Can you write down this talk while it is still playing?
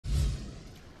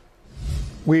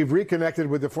We've reconnected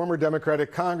with the former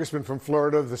Democratic congressman from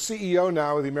Florida, the CEO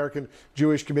now of the American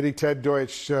Jewish Committee, Ted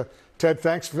Deutch. Ted,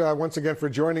 thanks once again for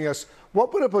joining us.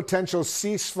 What would a potential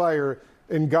ceasefire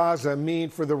in Gaza mean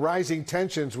for the rising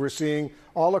tensions we're seeing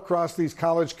all across these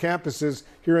college campuses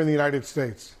here in the United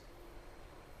States?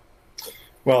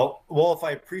 Well, Wolf,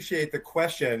 I appreciate the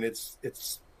question. It's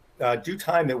due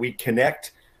time that we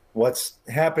connect what's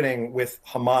happening with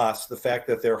Hamas, the fact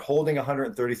that they're holding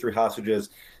 133 hostages,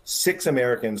 6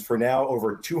 Americans for now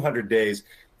over 200 days,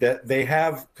 that they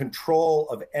have control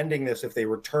of ending this if they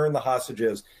return the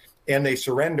hostages and they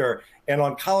surrender. And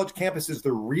on college campuses,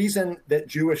 the reason that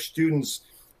Jewish students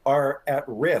are at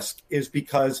risk is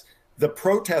because the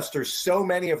protesters, so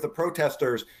many of the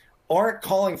protesters, aren't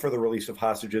calling for the release of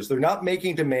hostages. They're not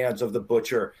making demands of the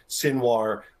butcher,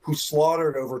 Sinwar, who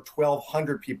slaughtered over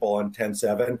 1,200 people on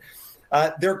 10/7.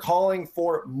 They're calling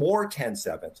for more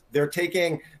 10/7s.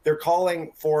 They're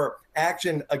calling for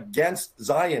action against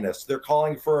Zionists. They're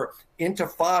calling for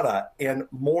intifada and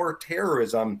more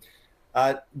terrorism.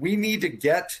 We need to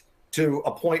get to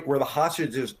a point where the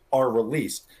hostages are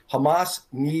released. Hamas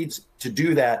needs to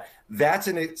do that. That's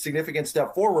a significant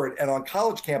step forward. And on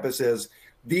college campuses,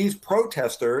 these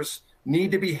protesters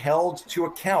need to be held to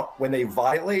account when they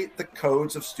violate the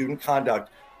codes of student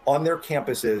conduct on their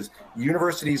campuses.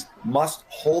 Universities must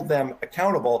hold them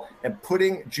accountable, and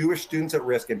putting Jewish students at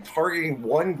risk and targeting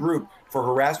one group for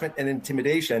harassment and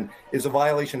intimidation is a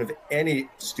violation of any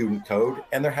student code,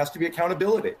 and there has to be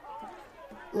accountability.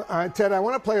 Ted, I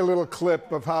want to play a little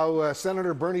clip of how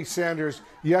Senator Bernie Sanders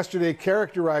yesterday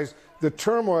characterized the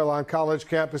turmoil on college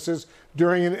campuses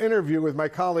during an interview with my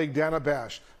colleague Dana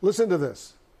Bash. Listen to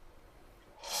this.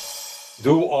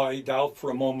 Do I doubt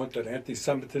for a moment that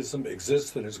anti-Semitism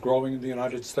exists and is growing in the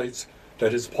United States,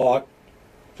 that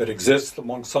exists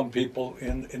among some people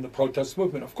in the protest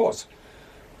movement? Of course.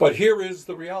 But here is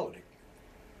the reality.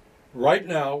 Right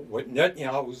now, what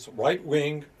Netanyahu's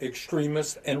right-wing,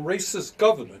 extremist, and racist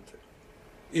government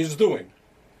is doing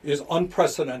is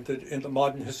unprecedented in the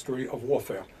modern history of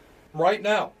warfare. Right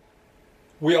now,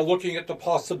 we are looking at the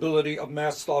possibility of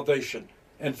mass starvation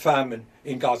and famine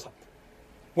in Gaza.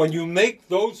 When you make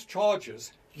those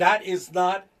charges, that is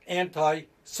not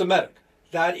anti-Semitic.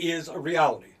 That is a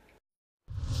reality.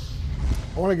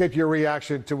 I want to get your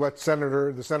reaction to what the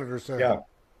senator said.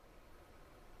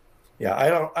 Yeah,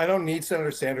 I don't need Senator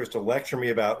Sanders to lecture me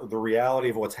about the reality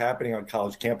of what's happening on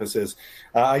college campuses.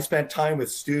 I spent time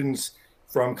with students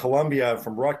from Columbia,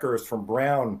 from Rutgers, from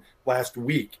Brown last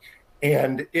week,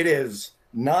 and it is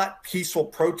not peaceful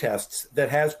protests that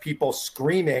has people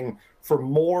screaming for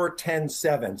more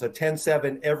 10/7s, a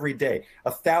 10/7 every day,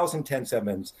 1,000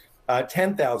 10/7s,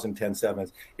 10,000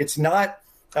 10/7s. It's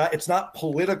not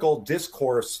political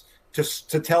discourse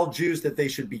to tell Jews that they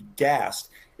should be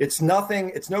gassed. It's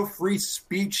no free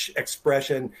speech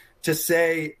expression to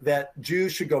say that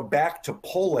Jews should go back to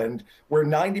Poland, where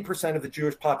 90% of the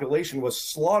Jewish population was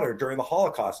slaughtered during the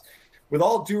Holocaust. With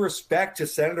all due respect to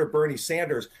Senator Bernie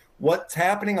Sanders, what's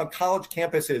happening on college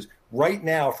campuses right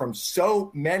now from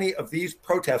so many of these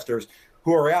protesters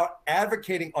who are out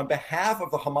advocating on behalf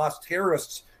of the Hamas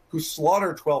terrorists who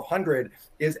slaughtered 1,200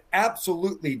 is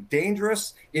absolutely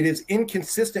dangerous. It is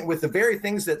inconsistent with the very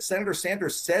things that Senator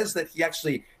Sanders says that he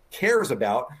actually cares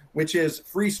about, which is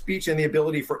free speech and the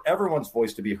ability for everyone's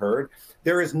voice to be heard.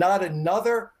 There is not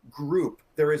another group.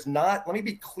 Let me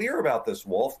be clear about this,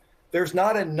 Wolf. There's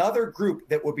not another group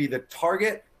that would be the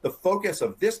target, the focus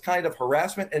of this kind of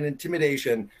harassment and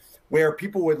intimidation, where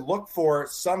people would look for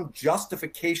some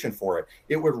justification for it.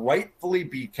 It would rightfully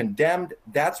be condemned.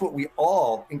 That's what we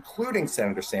all, including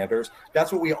Senator Sanders,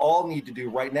 that's what we all need to do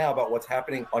right now about what's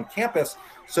happening on campus,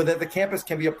 so that the campus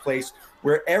can be a place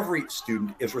where every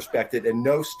student is respected and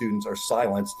no students are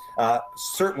silenced,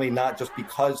 certainly not just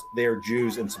because they're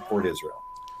Jews and support Israel.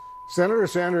 Senator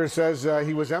Sanders says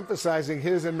he was emphasizing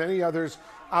his and many others'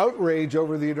 outrage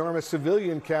over the enormous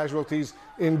civilian casualties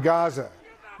in Gaza.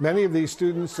 Many of these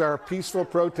students are peaceful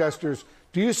protesters.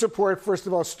 Do you support, first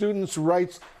of all, students'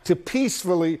 rights to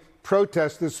peacefully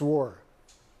protest this war?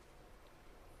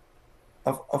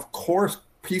 Of course,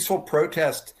 peaceful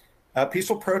protest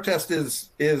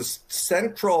is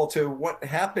central to what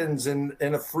happens in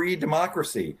a free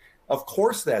democracy. Of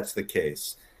course, that's the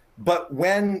case. But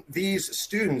when these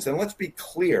students, and let's be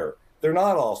clear, they're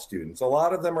not all students. A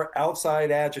lot of them are outside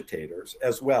agitators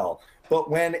as well. But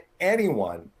when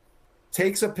anyone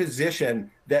takes a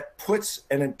position that puts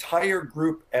an entire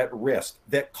group at risk,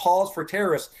 that calls for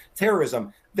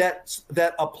terrorism,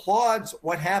 that applauds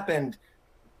what happened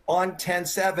on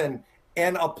 10/7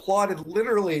 and applauded.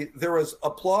 Literally, there was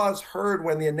applause heard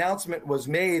when the announcement was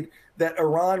made that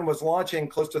Iran was launching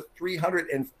close to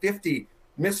 350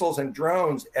 missiles and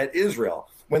drones at Israel,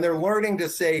 when they're learning to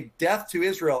say death to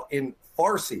Israel in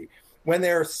Farsi, when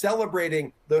they're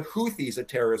celebrating the Houthis, a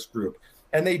terrorist group,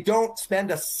 and they don't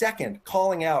spend a second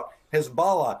calling out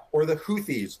Hezbollah or the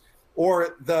Houthis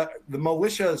or the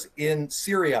militias in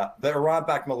Syria, the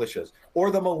Iran-backed militias,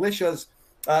 or the militias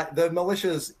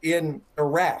in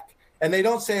Iraq. And they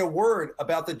don't say a word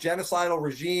about the genocidal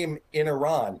regime in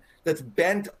Iran that's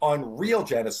bent on real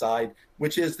genocide,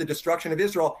 which is the destruction of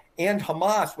Israel, and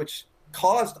Hamas, which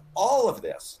caused all of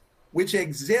this, which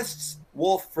exists,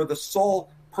 Wolf, for the sole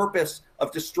purpose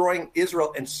of destroying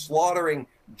Israel and slaughtering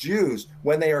Jews.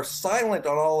 When they are silent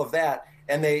on all of that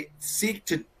and they seek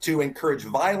to encourage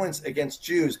violence against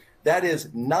Jews, that is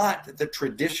not the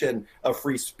tradition of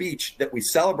free speech that we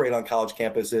celebrate on college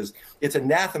campuses. It's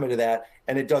anathema to that,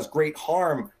 and it does great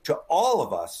harm to all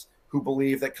of us who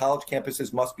believe that college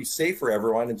campuses must be safe for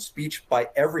everyone and speech by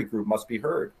every group must be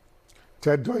heard.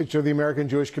 Ted Deutch of the American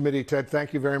Jewish Committee. Ted,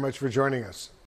 thank you very much for joining us.